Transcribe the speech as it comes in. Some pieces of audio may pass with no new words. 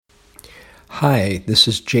Hi, this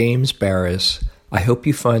is James Baraz. I hope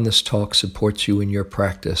you find this talk supports you in your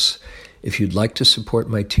practice. If you'd like to support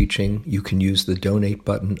my teaching, you can use the donate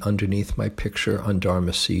button underneath my picture on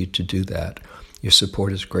Dharma Seed to do that. Your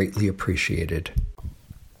support is greatly appreciated.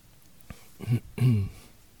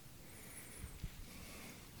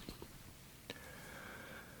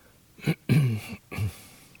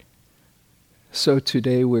 So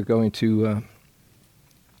today we're going to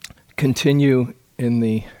continue in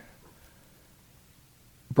the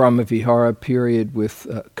Brahma Vihara period with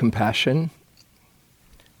compassion.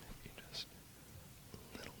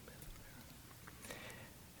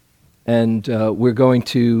 And we're going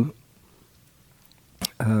to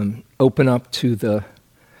open up to the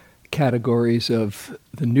categories of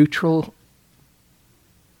the neutral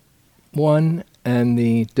one and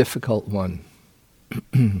the difficult one.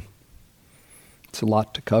 It's a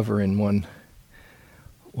lot to cover in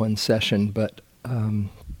one session, but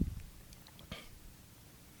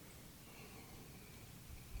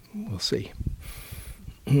we'll see.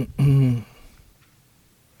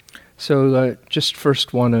 So just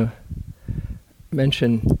first want to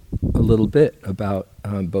mention a little bit about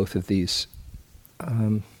both of these.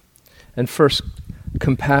 And first,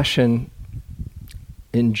 compassion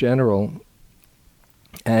in general,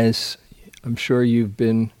 as I'm sure you've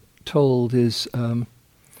been told, is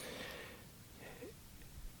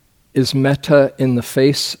metta in the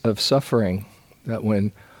face of suffering. That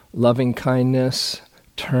when loving kindness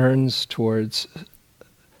turns towards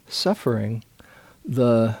suffering,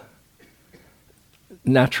 the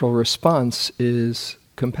natural response is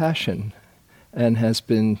compassion, and has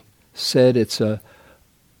been said it's a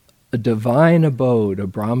divine abode, a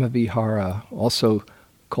Brahma Vihara, also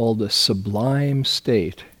called a sublime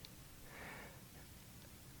state.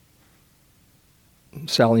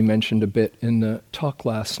 Sally mentioned a bit in the talk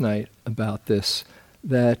last night about this,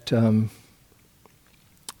 that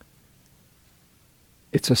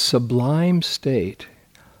it's a sublime state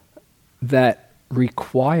that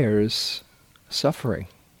requires suffering.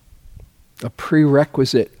 A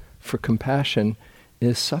prerequisite for compassion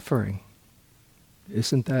is suffering.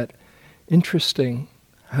 Isn't that interesting,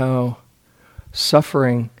 how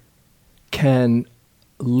suffering can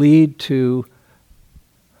lead to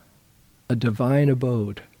a divine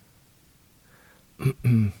abode?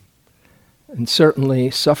 And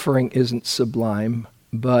certainly suffering isn't sublime,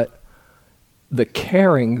 but the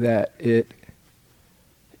caring that it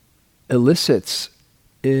elicits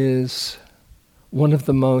is one of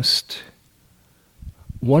the most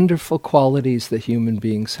wonderful qualities that human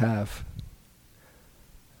beings have.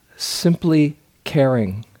 Simply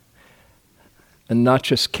caring, and not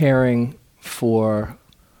just caring for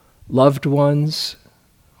loved ones,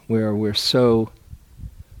 where we're so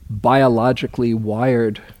biologically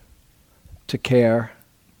wired to care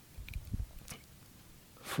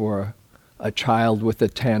for a child with a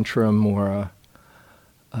tantrum, or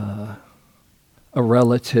a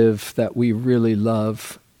relative that we really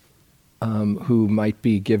love, who might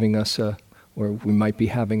be giving us or we might be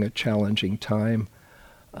having a challenging time,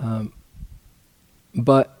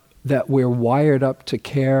 but that we're wired up to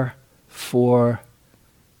care for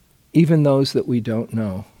even those that we don't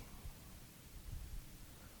know.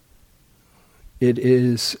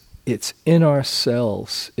 It's in our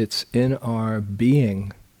cells, it's in our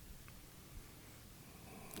being.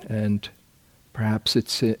 And perhaps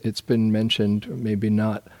it's been mentioned, or maybe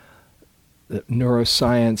not, that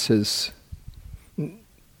neuroscience has,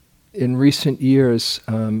 in recent years,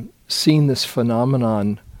 seen this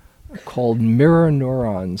phenomenon called mirror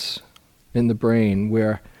neurons in the brain,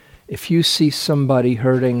 where if you see somebody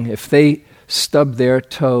hurting, if they stub their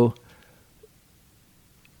toe,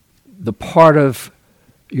 the part of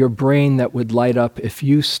your brain that would light up if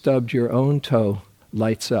you stubbed your own toe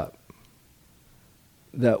lights up.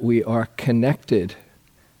 That we are connected,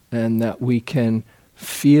 and that we can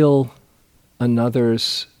feel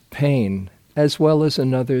another's pain as well as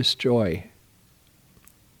another's joy.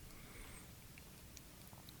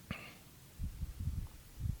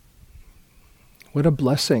 What a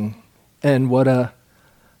blessing, and what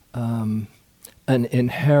an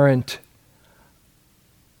inherent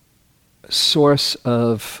source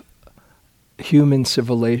of human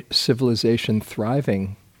civilization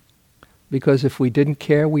thriving. Because if we didn't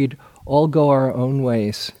care, we'd all go our own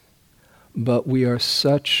ways. But we are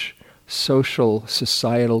such social,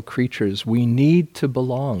 societal creatures. We need to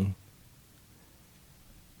belong.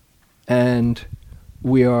 And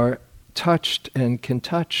we are touched and can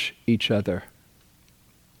touch each other.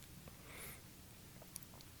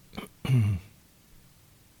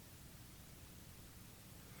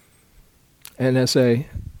 And as I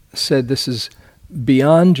said, this is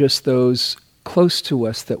beyond just those close to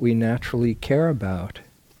us that we naturally care about.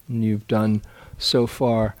 And you've done so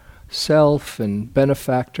far self and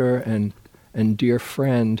benefactor and dear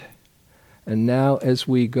friend. And now as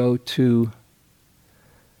we go to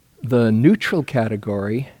the neutral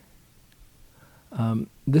category,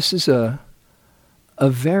 this is a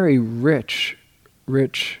very rich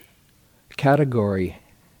category.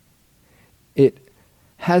 It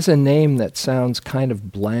has a name that sounds kind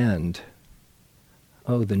of bland.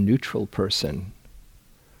 Oh, the neutral person.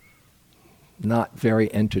 Not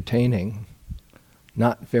very entertaining,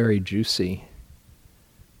 not very juicy,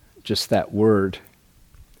 just that word.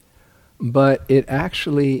 But it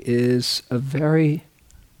actually is a very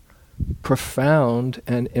profound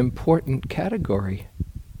and important category,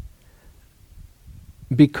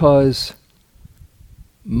 because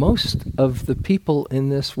most of the people in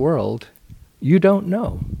this world you don't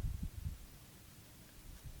know.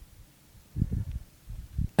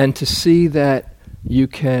 And to see that you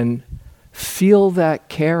can feel that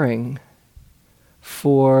caring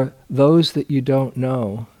for those that you don't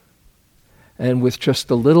know, and with just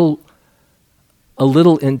a little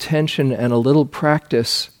intention and a little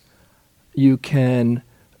practice, you can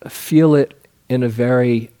feel it in a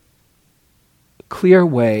very clear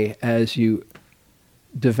way as you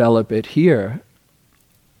develop it here.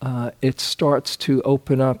 It starts to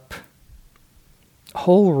open up a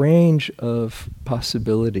whole range of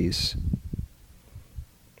possibilities.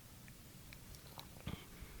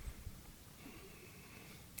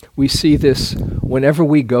 We see this whenever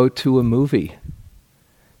we go to a movie,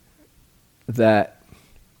 that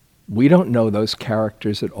we don't know those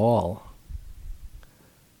characters at all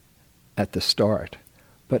at the start.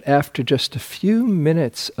 But after just a few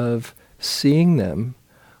minutes of seeing them,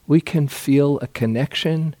 we can feel a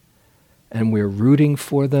connection, and we're rooting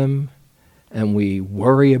for them, and we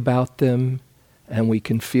worry about them, and we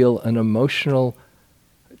can feel an emotional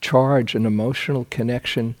charge, an emotional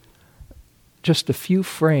connection, just a few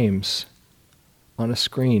frames on a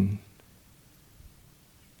screen.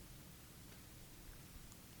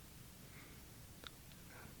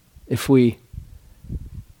 If we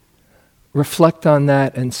reflect on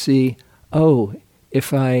that and see, oh,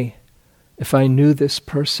 if I knew this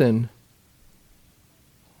person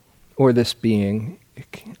or this being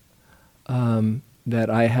that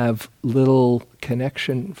I have little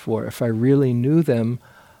connection for, if I really knew them,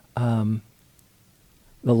 the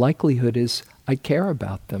likelihood is I care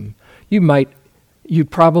about them.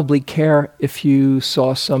 You'd probably care if you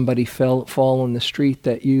saw somebody fall in the street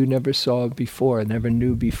that you never saw before, never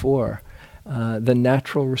knew before. The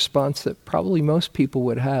natural response that probably most people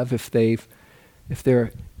would have if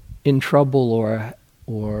they're in trouble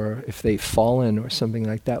or if they've fallen or something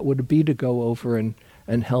like that would be to go over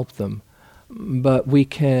and help them. But we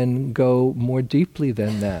can go more deeply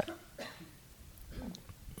than that.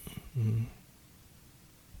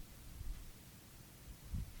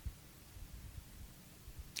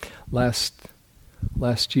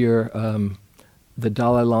 Last year, the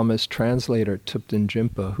Dalai Lama's translator, Thupten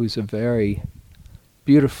Jinpa, who's a very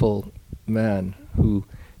beautiful man who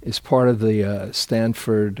is part of the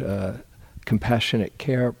Stanford Compassionate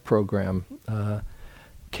Care program,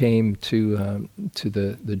 came to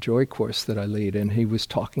the Joy course that I lead, and he was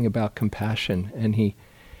talking about compassion, and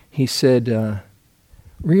he said,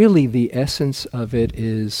 really the essence of it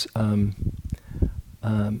is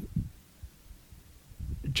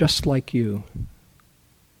just like you.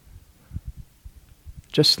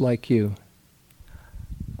 Just like you.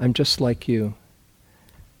 I'm just like you.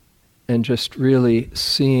 And just really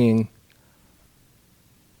seeing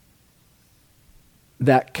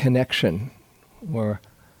that connection, or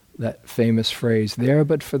that famous phrase, there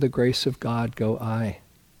but for the grace of God go I.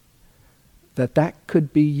 That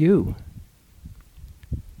could be you.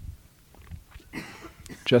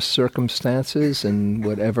 Just circumstances and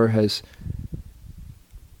whatever has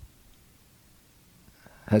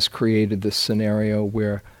created this scenario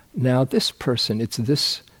where now this person, it's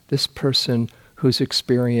this person who's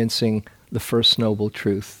experiencing the first noble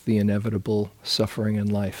truth, the inevitable suffering in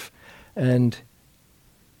life. And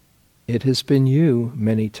it has been you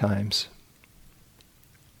many times.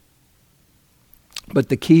 But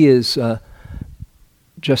the key is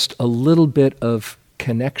just a little bit of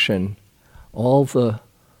connection. All the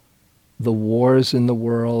wars in the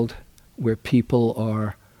world where people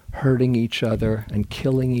are hurting each other and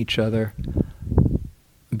killing each other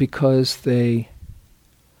because they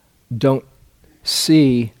don't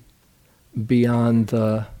see beyond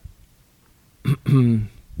the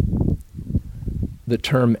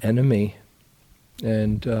term enemy.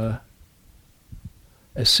 And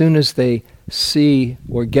as soon as they see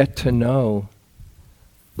or get to know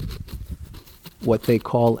what they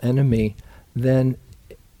call enemy, then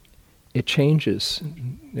it changes.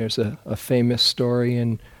 There's a famous story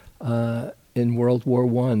in World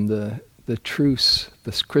War I, the truce,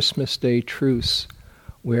 this Christmas Day truce,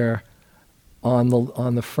 where on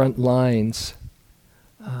the front lines,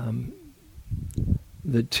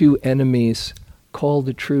 the two enemies called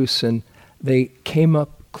a truce, and they came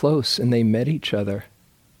up close and they met each other,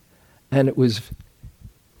 and it was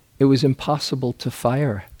impossible to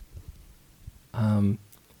fire. And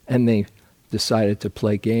they decided to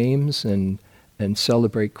play games and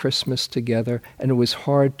celebrate Christmas together, and it was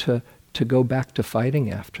hard to go back to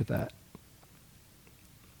fighting after that.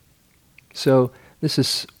 So this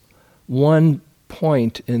is one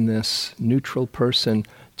point in this neutral person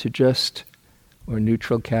or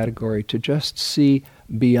neutral category, to just see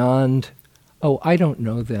beyond, oh, I don't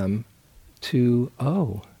know them, to,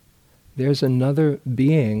 oh, there's another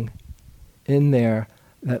being in there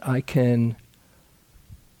that can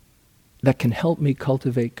help me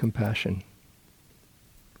cultivate compassion.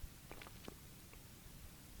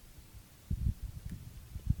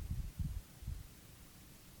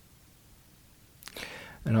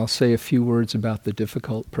 And I'll say a few words about the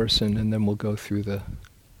difficult person, and then we'll go through the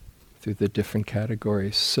different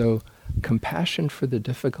categories. So, compassion for the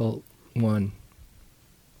difficult one.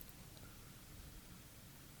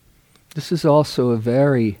 This is also a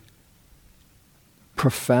very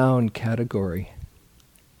profound category.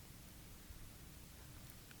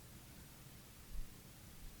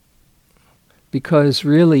 Because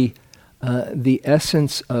really, the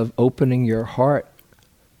essence of opening your heart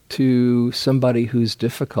to somebody who's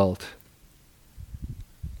difficult,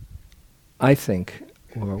 I think,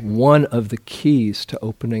 or one of the keys to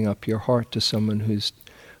opening up your heart to someone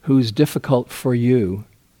who's difficult for you,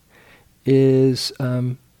 is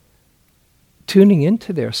tuning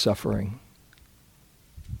into their suffering.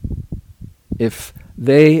 If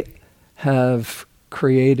they have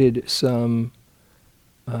created some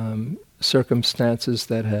circumstances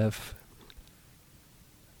that have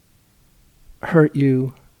hurt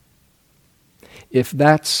you, if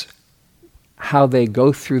that's how they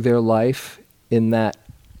go through their life in that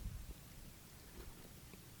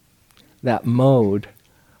mode,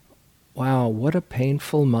 wow, what a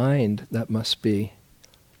painful mind that must be,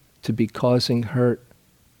 to be causing hurt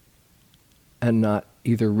and not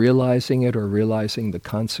either realizing it or realizing the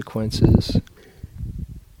consequences.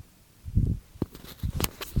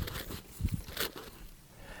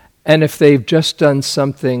 And if they've just done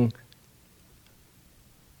something,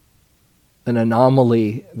 an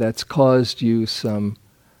anomaly that's caused you some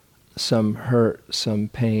hurt, some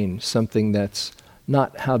pain, something that's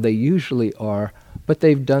not how they usually are, but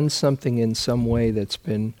they've done something in some way that's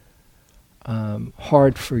been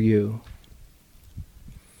hard for you,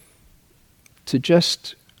 to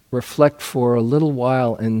just reflect for a little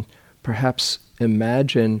while and perhaps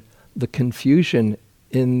imagine the confusion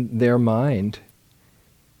in their mind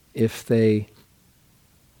if they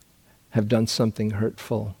have done something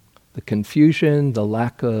hurtful. The confusion, the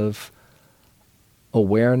lack of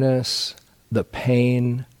awareness, the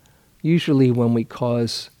pain. Usually when we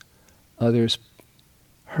cause others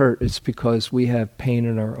hurt, it's because we have pain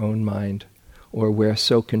in our own mind, or we're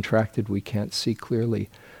so contracted we can't see clearly.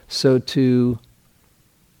 So to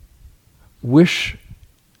wish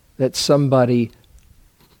that somebody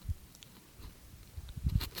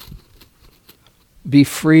be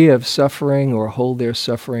free of suffering or hold their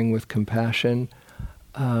suffering with compassion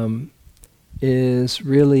is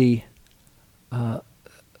really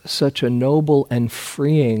such a noble and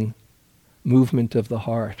freeing movement of the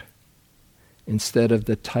heart. Instead of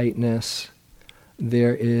the tightness,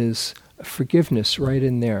 there is forgiveness right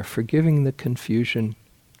in there, forgiving the confusion.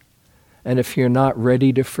 And if you're not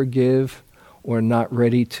ready to forgive or not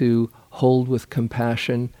ready to hold with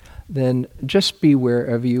compassion, then just be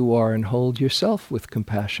wherever you are and hold yourself with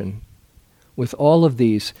compassion. With all of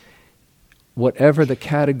these, whatever the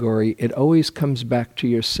category, it always comes back to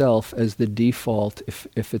yourself as the default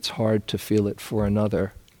if it's hard to feel it for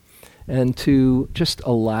another. And to just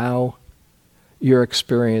allow your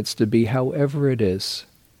experience to be however it is.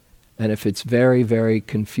 And if it's very, very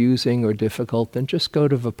confusing or difficult, then just go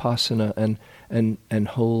to Vipassana and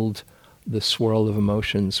hold the swirl of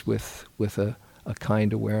emotions with a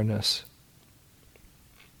kind awareness.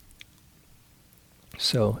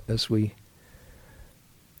 So as we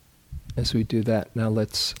do that, now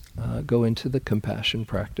let's go into the compassion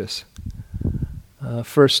practice.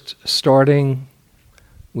 First, starting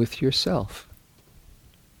with yourself.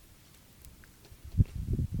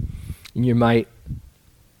 And you might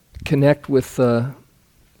connect with the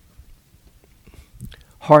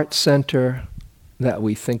heart center that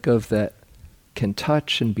we think of that can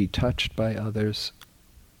touch and be touched by others.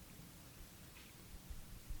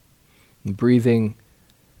 And breathing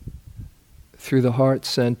through the heart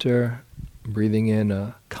center, breathing in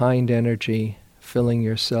a kind energy, filling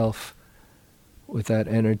yourself with that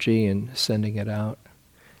energy and sending it out.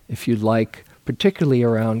 If you'd like, particularly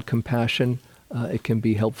around compassion, it can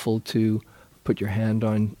be helpful to put your hand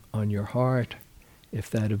on your heart if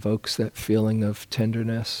that evokes that feeling of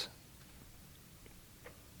tenderness.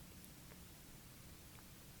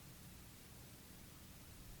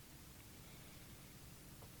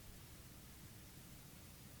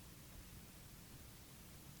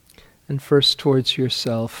 And first towards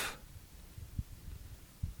yourself.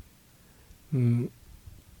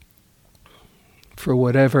 For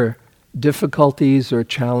whatever difficulties or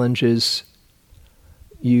challenges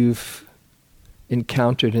you've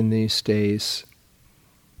encountered in these days,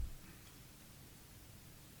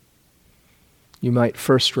 you might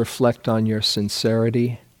first reflect on your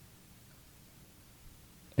sincerity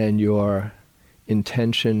and your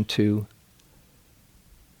intention to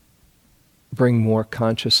bring more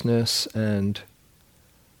consciousness and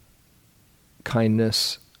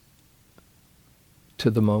kindness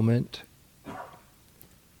to the moment,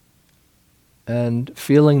 and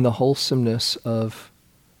feeling the wholesomeness of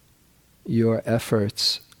your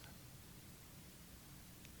efforts.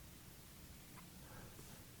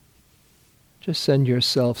 Just send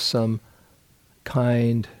yourself some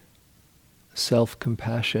kind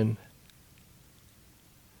self-compassion.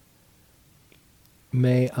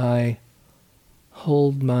 May I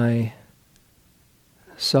hold my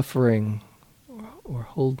suffering or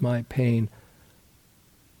hold my pain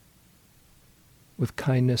with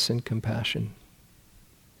kindness and compassion.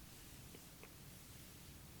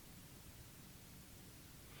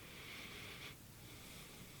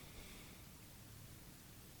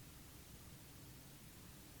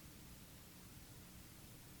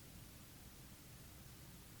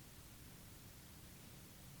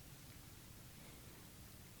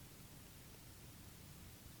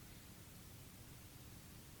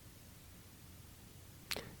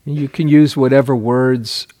 You can use whatever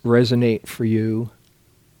words resonate for you.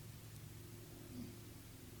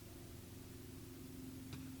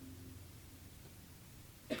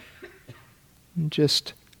 And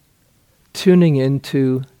just tuning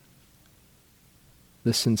into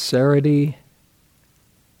the sincerity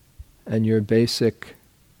and your basic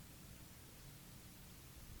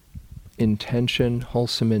intention,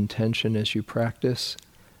 wholesome intention as you practice.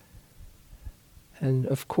 And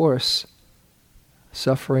of course,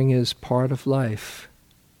 suffering is part of life.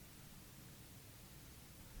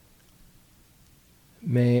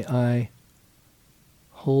 May I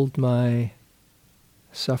hold my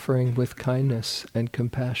suffering with kindness and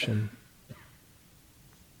compassion.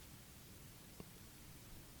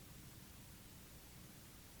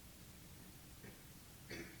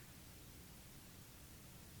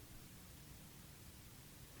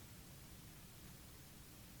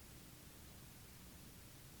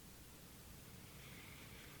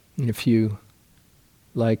 If you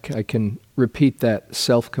like, I can repeat that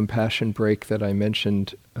self-compassion break that I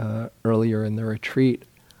mentioned earlier in the retreat.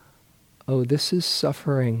 Oh, this is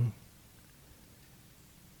suffering.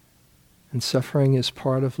 And suffering is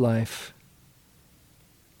part of life.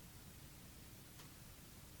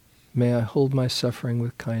 May I hold my suffering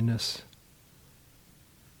with kindness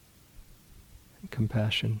and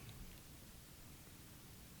compassion.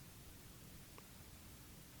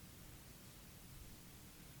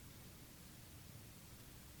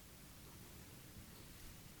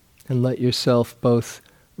 And let yourself both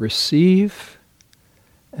receive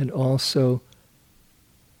and also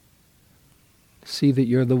see that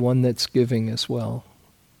you're the one that's giving as well.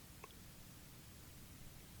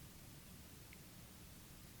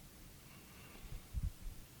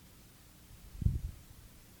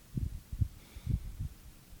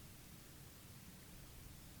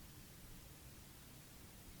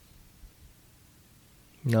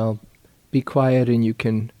 Now, be quiet, and you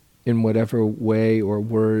can, in whatever way or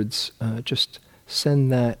words, just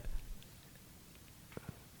send that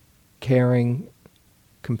caring,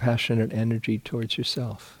 compassionate energy towards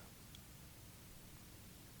yourself.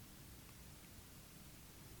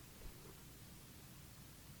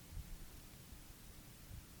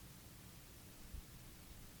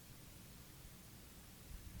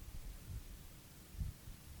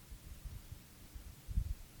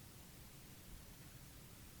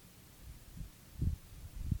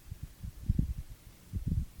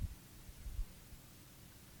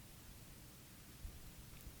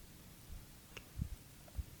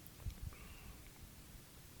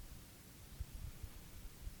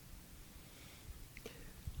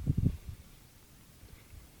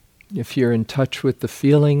 If you're in touch with the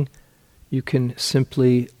feeling, you can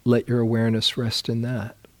simply let your awareness rest in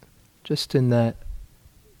that. Just in that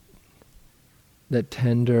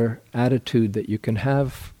tender attitude that you can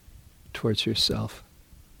have towards yourself.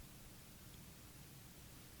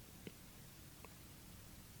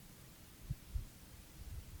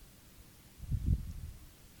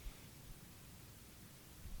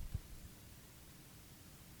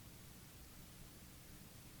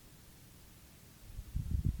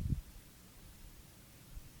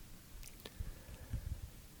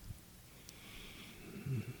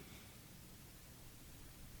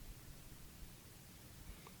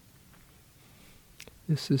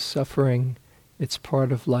 This is suffering. It's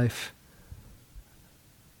part of life.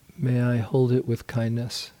 May I hold it with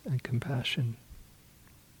kindness and compassion.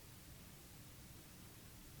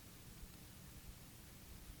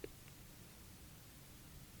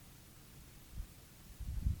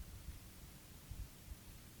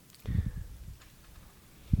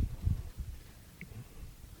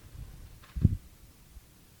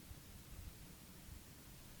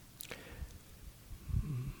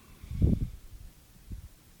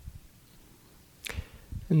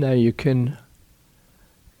 And now you can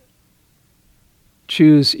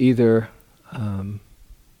choose either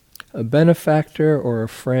a benefactor or a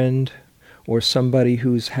friend or somebody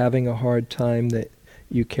who's having a hard time that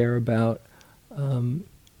you care about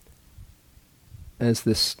as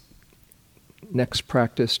this next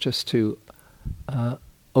practice, just to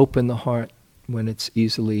open the heart when it's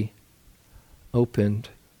easily opened,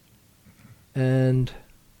 and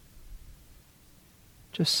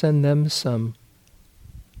just send them some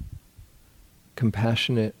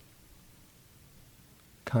compassionate,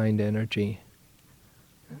 kind energy.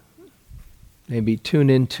 Maybe tune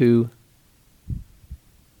into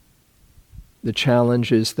the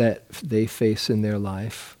challenges that they face in their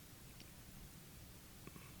life.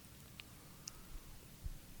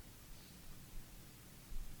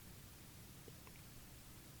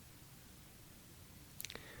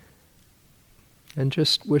 And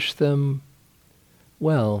just wish them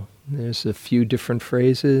well. There's a few different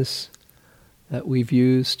phrases that we've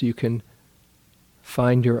used. You can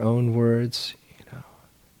find your own words.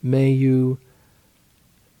 May you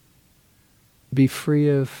be free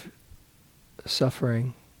of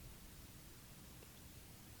suffering.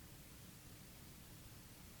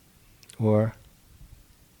 Or,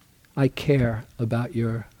 I care about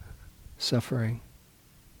your suffering.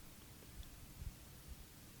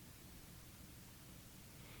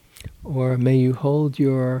 Or, may you hold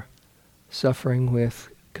your suffering with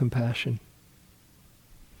compassion.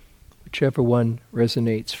 Whichever one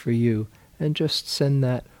resonates for you, and just send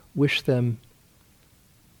that, wish them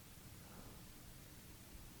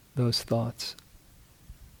those thoughts.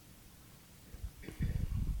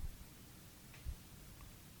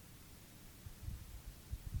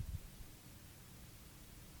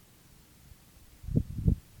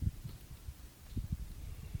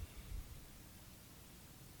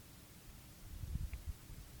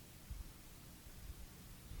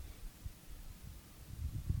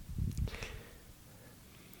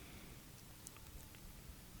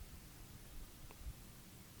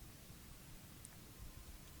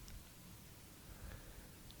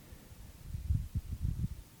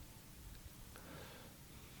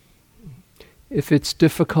 If it's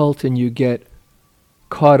difficult and you get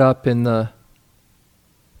caught up in the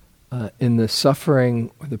suffering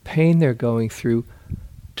or the pain they're going through,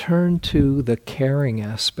 turn to the caring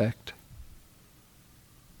aspect.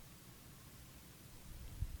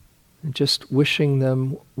 And just wishing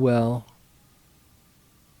them well.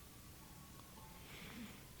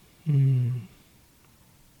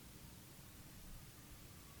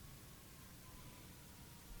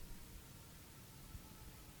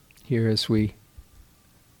 Here, as we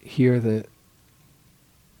hear the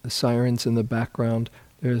sirens in the background,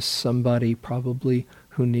 there's somebody probably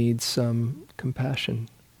who needs some compassion.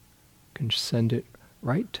 You can send it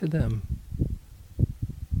right to them.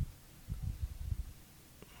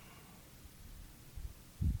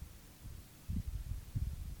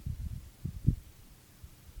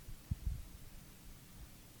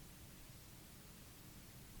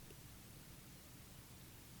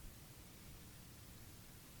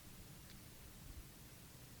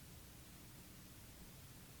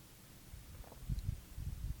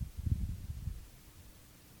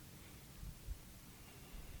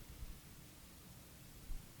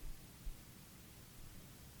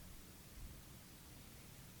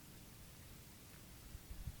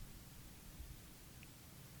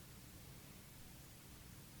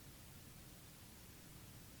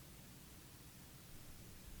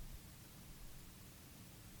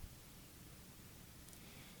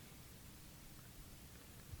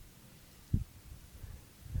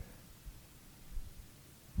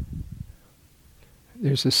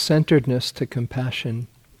 there's a centeredness to compassion.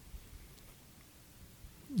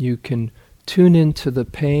 You can tune into the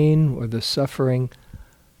pain or the suffering,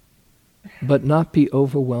 but not be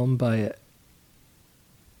overwhelmed by it.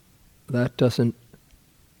 That doesn't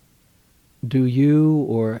do you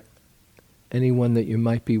or anyone that you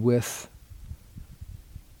might be with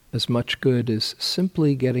as much good as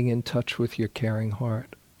simply getting in touch with your caring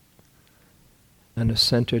heart and a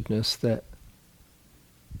centeredness that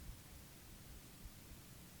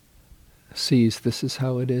sees this is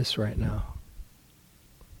how it is right now,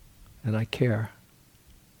 and I care.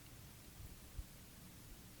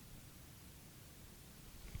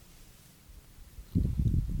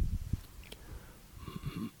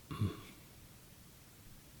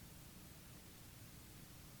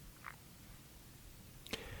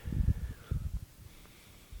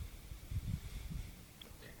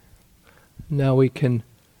 Now we can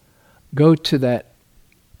go to that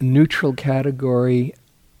neutral category,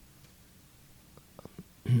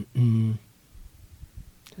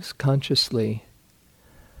 just consciously.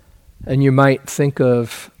 And you might think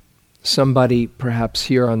of somebody perhaps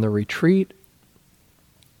here on the retreat,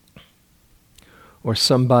 or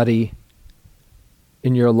somebody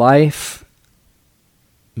in your life,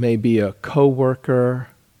 maybe a coworker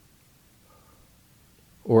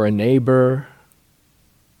or a neighbor,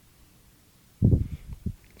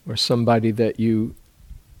 or somebody that you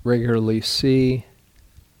regularly see.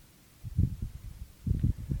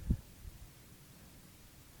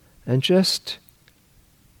 And just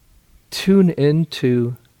tune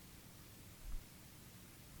into,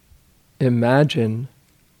 imagine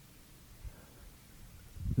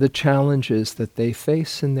the challenges that they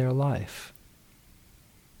face in their life.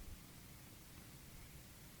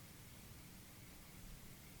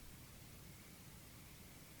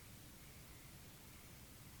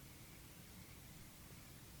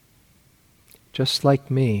 Just like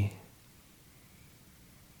me.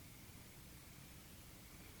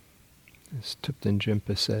 As Thupten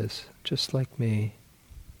Jinpa says, just like me.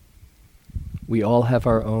 We all have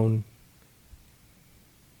our own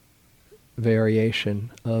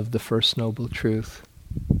variation of the First Noble Truth.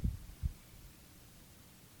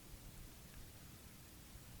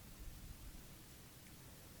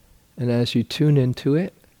 And as you tune into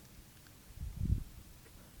it,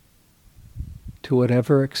 to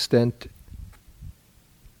whatever extent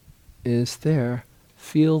is there,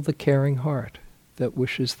 feel the caring heart that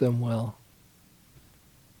wishes them well.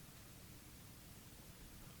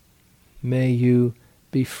 May you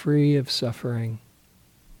be free of suffering.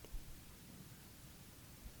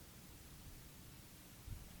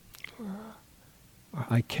 Or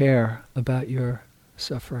I care about your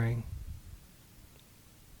suffering.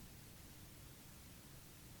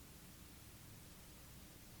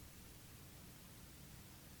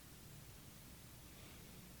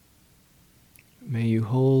 May you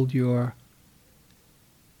hold your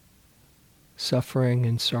suffering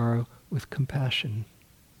and sorrow with compassion.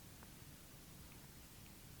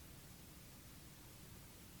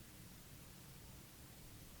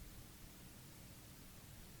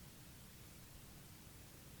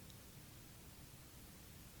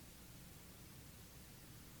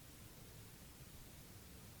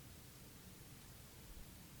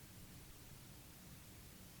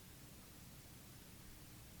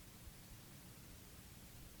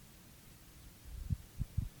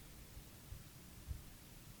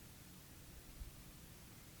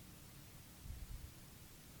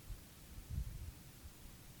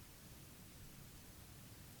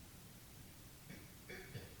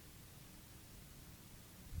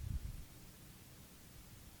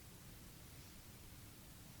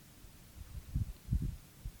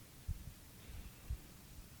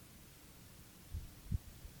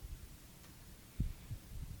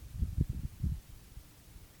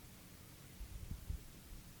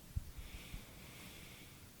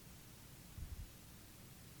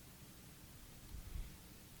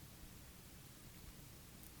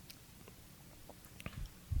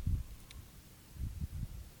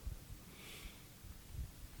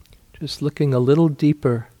 Just looking a little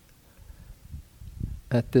deeper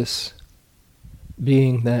at this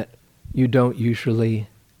being that you don't usually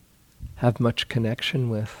have much connection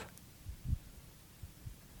with.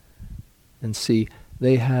 And see,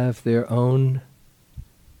 they have their own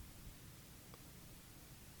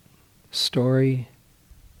story,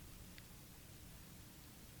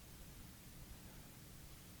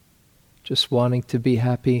 just wanting to be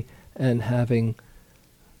happy and having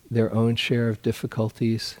their own share of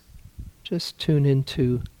difficulties. Just tune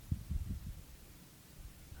into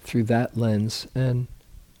through that lens and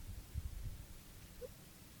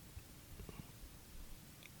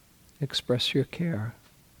express your care.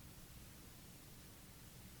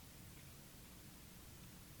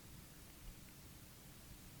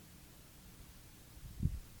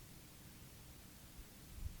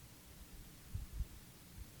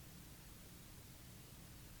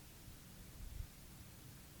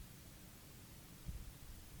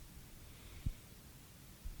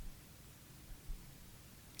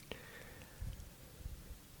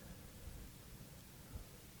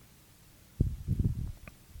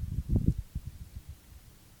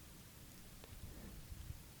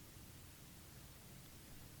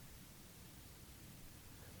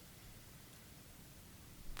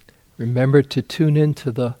 Remember to tune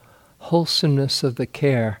into the wholesomeness of the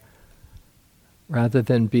care rather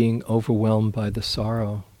than being overwhelmed by the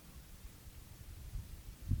sorrow.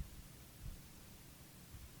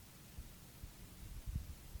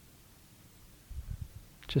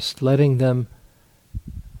 Just letting them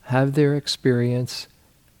have their experience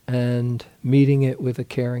and meeting it with a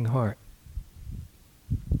caring heart.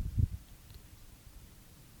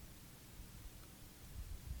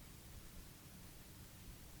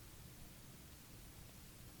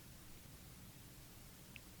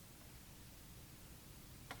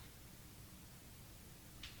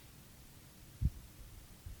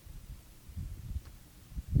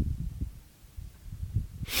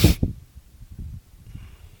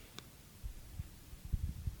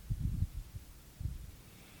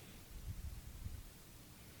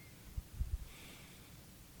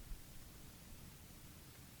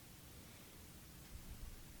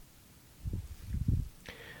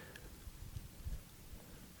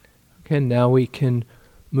 And now we can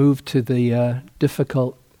move to the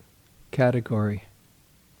difficult category.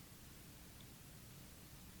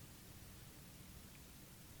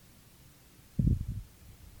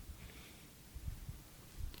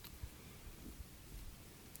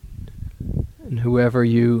 And whoever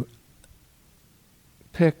you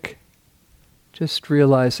pick, just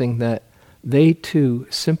realizing that they too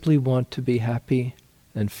simply want to be happy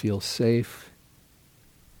and feel safe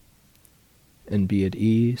and be at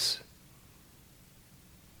ease.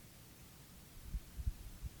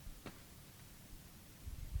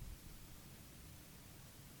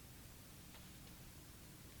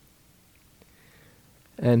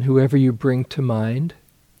 And whoever you bring to mind,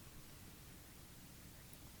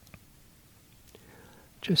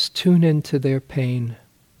 just tune into their pain.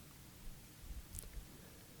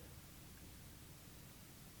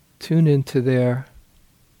 Tune into their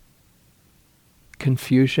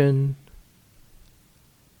confusion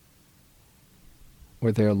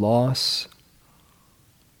or their loss.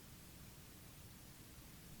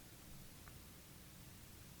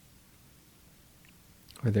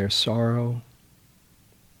 Or their sorrow.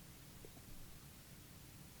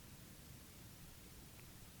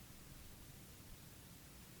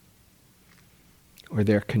 Or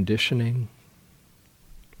their conditioning.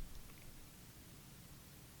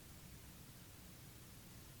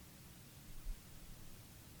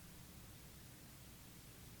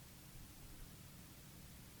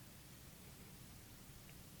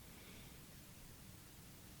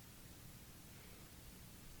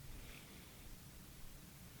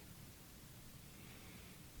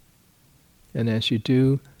 And as you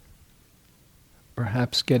do,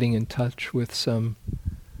 perhaps getting in touch with some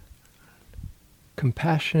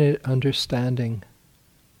compassionate understanding,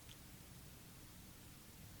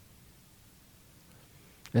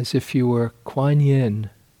 as if you were Kuan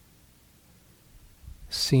Yin,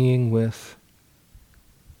 seeing with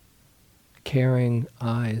caring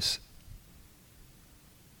eyes.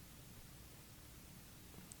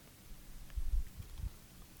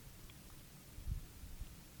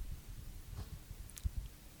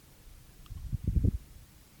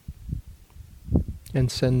 And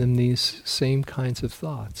send them these same kinds of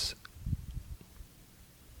thoughts.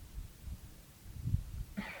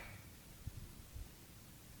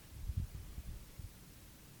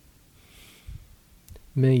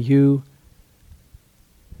 May you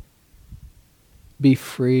be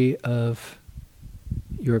free of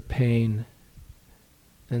your pain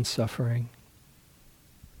and suffering.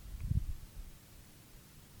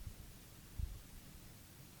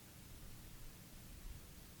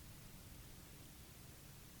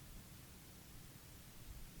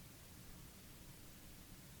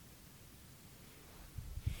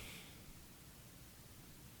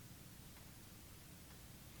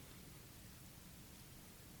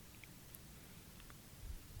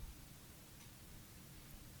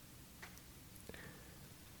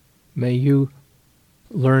 May you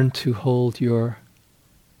learn to hold your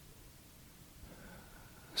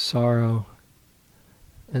sorrow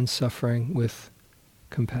and suffering with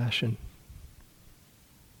compassion.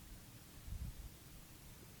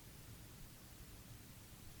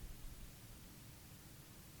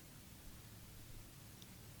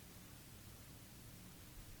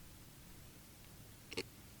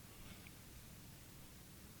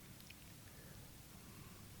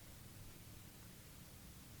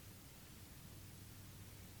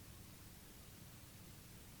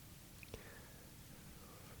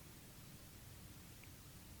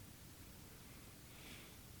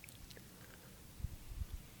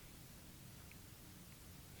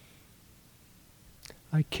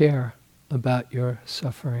 I care about your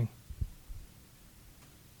suffering.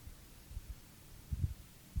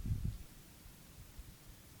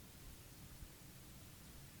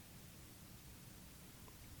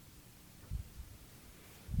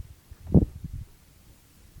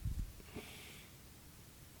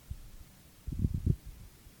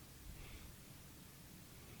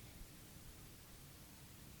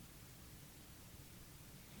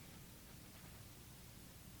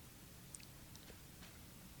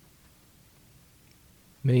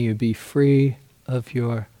 May you be free of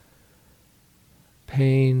your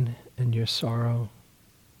pain and your sorrow.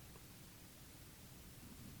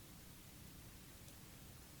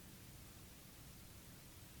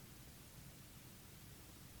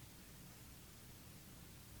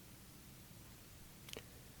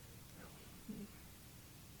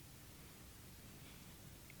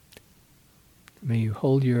 May you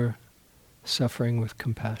hold your suffering with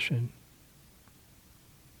compassion.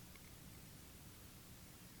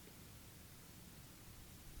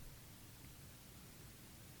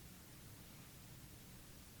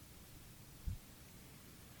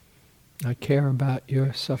 I care about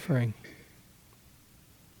your suffering.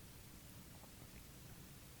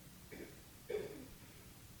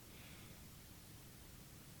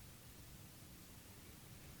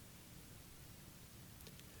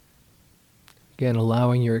 Again,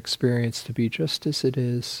 allowing your experience to be just as it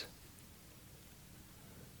is.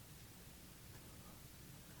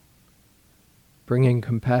 Bringing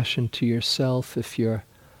compassion to yourself if you're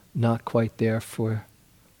not quite there for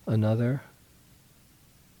another.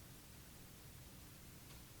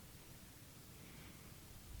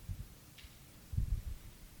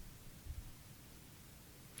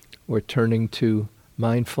 Or turning to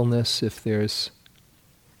mindfulness if there's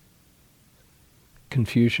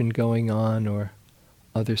confusion going on or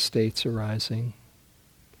other states arising.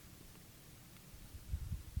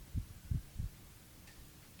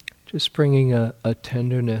 Just bringing a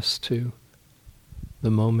tenderness to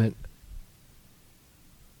the moment.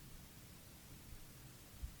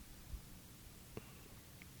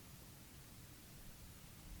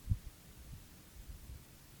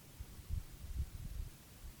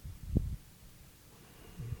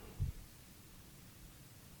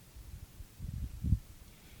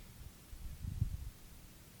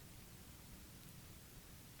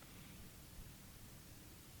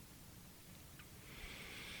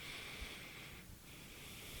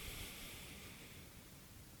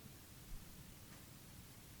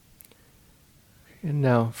 And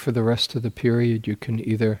now, for the rest of the period, you can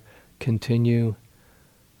either continue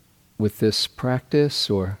with this practice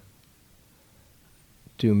or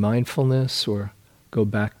do mindfulness or go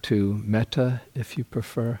back to metta if you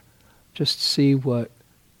prefer. Just see what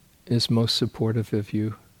is most supportive of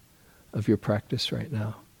you, of your practice right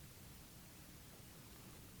now.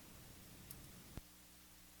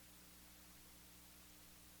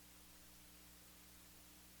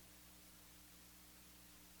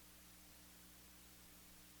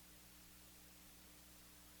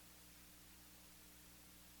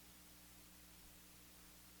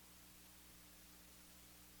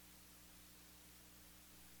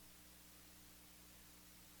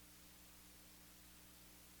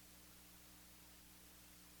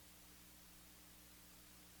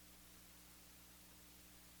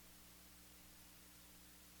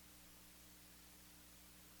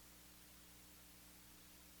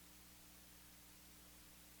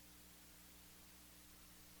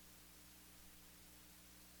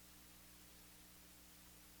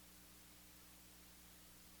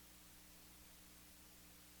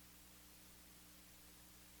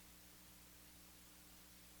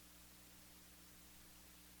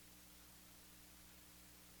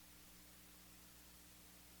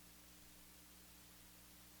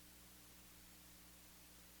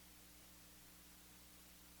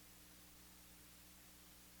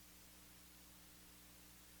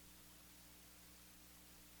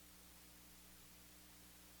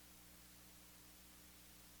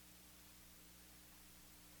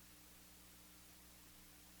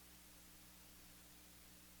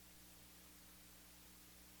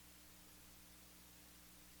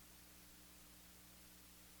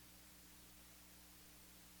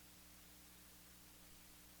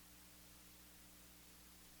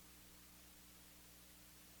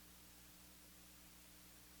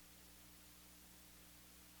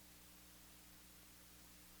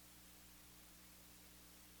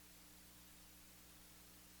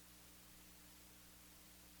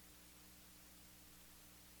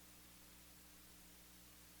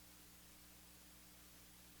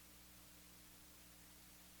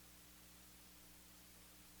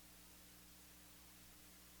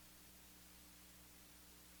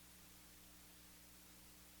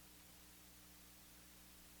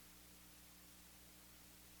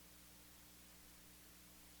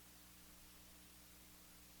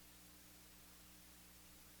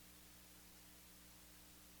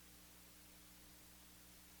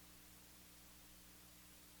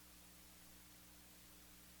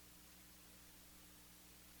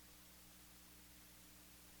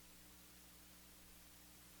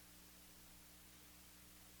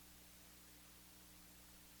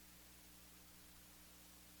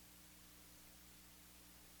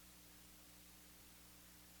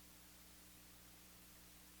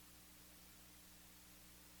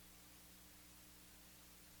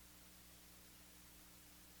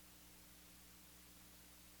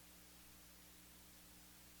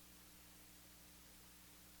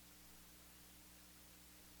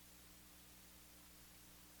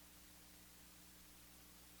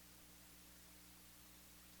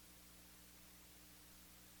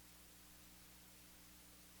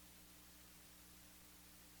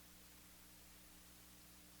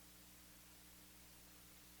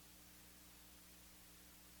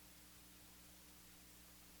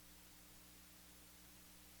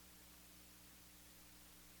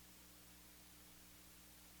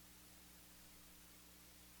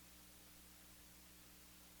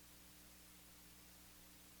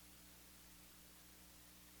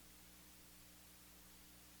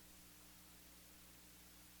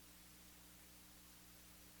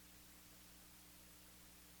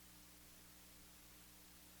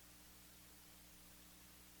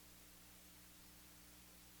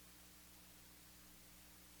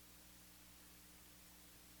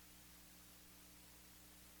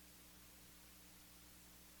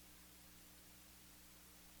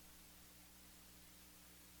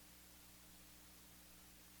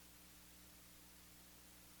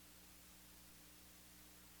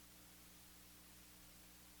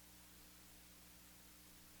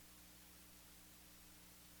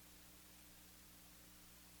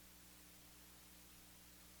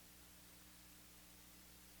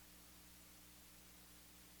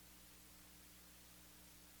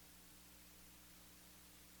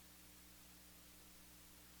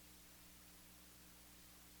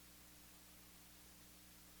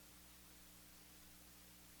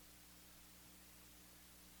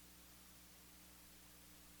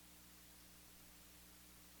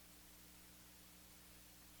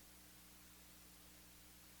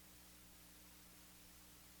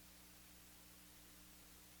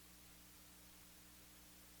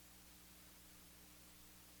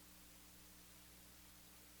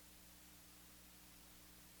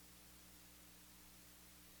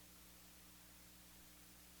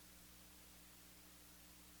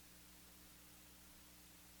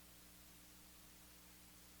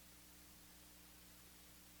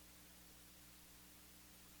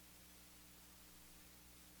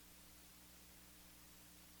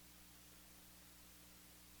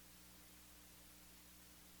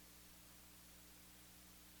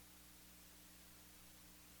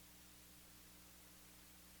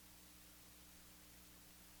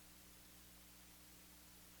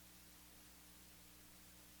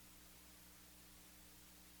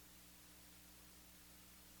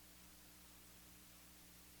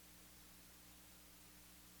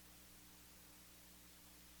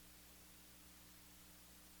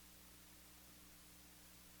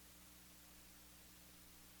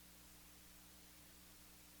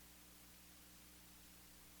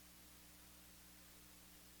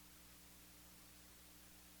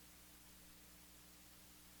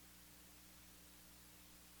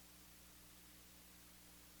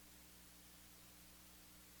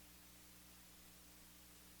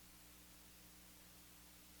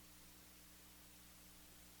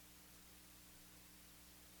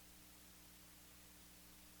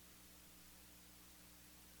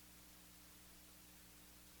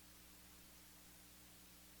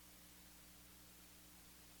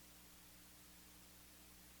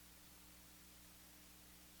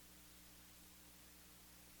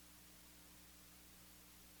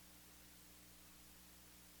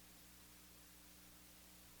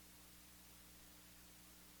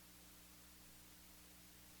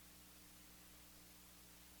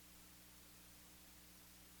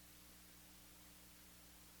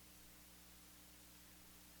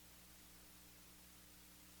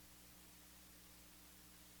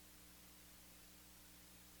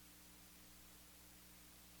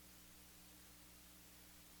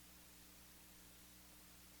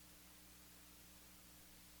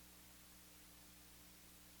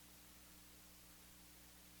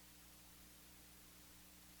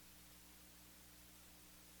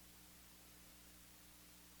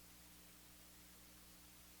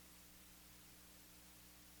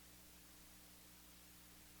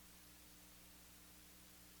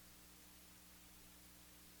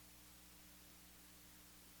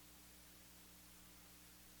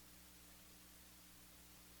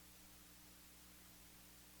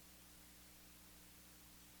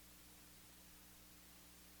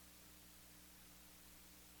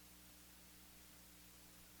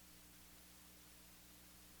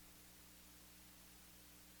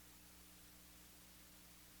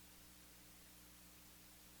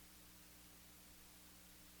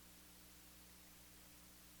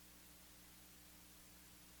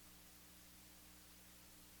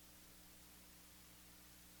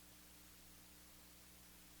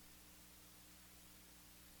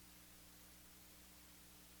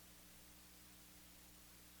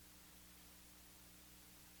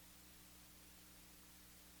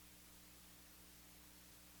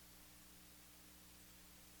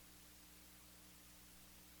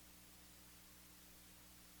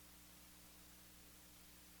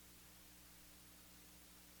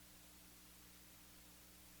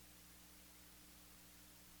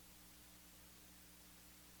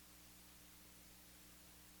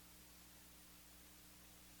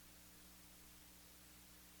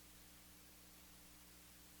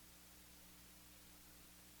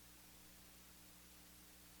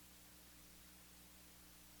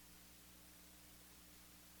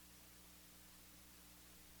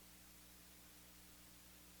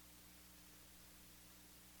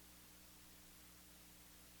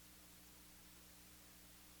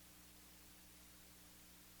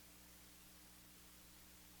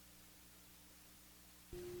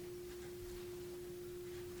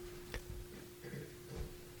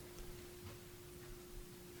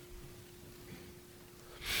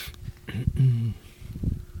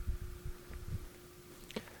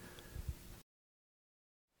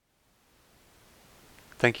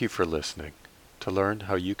 Thank you for listening. To learn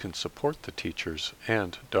how you can support the teachers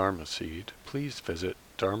and Dharma Seed, please visit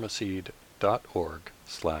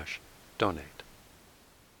dharmaseed.org/donate.